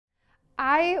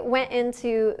I went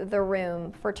into the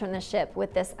room for Turn the Ship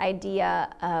with this idea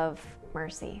of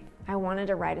mercy. I wanted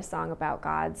to write a song about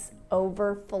God's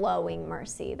overflowing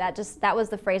mercy. That was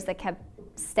the phrase that kept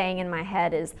staying in my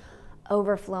head, is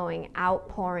overflowing,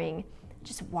 outpouring,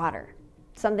 just water,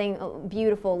 something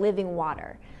beautiful, living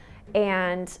water.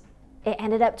 And it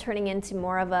ended up turning into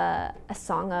more of a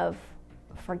song of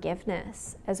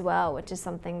forgiveness as well, which is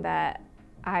something that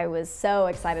I was so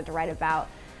excited to write about.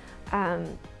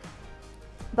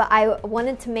 But I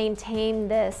wanted to maintain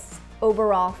this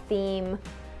overall theme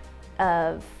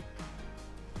of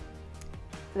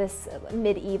this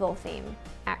medieval theme,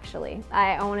 actually.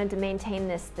 I wanted to maintain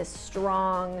this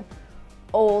strong,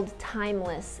 old,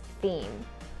 timeless theme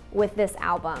with this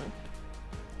album.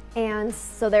 And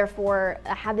so therefore,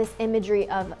 I had this imagery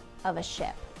of a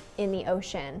ship in the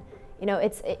ocean. You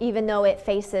know, even though it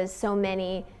faces so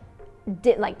many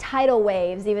like tidal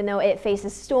waves, even though it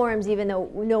faces storms, even though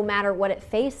no matter what it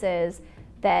faces,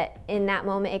 that in that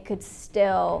moment it could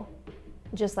still,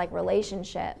 just like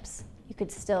relationships, you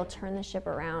could still turn the ship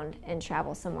around and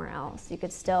travel somewhere else. You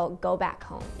could still go back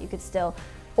home. You could still,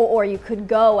 or you could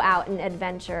go out and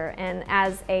adventure. And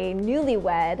as a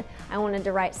newlywed, I wanted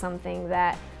to write something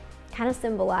that kind of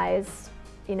symbolized,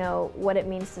 you know, what it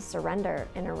means to surrender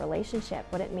in a relationship,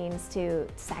 what it means to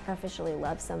sacrificially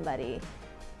love somebody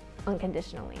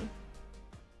unconditionally.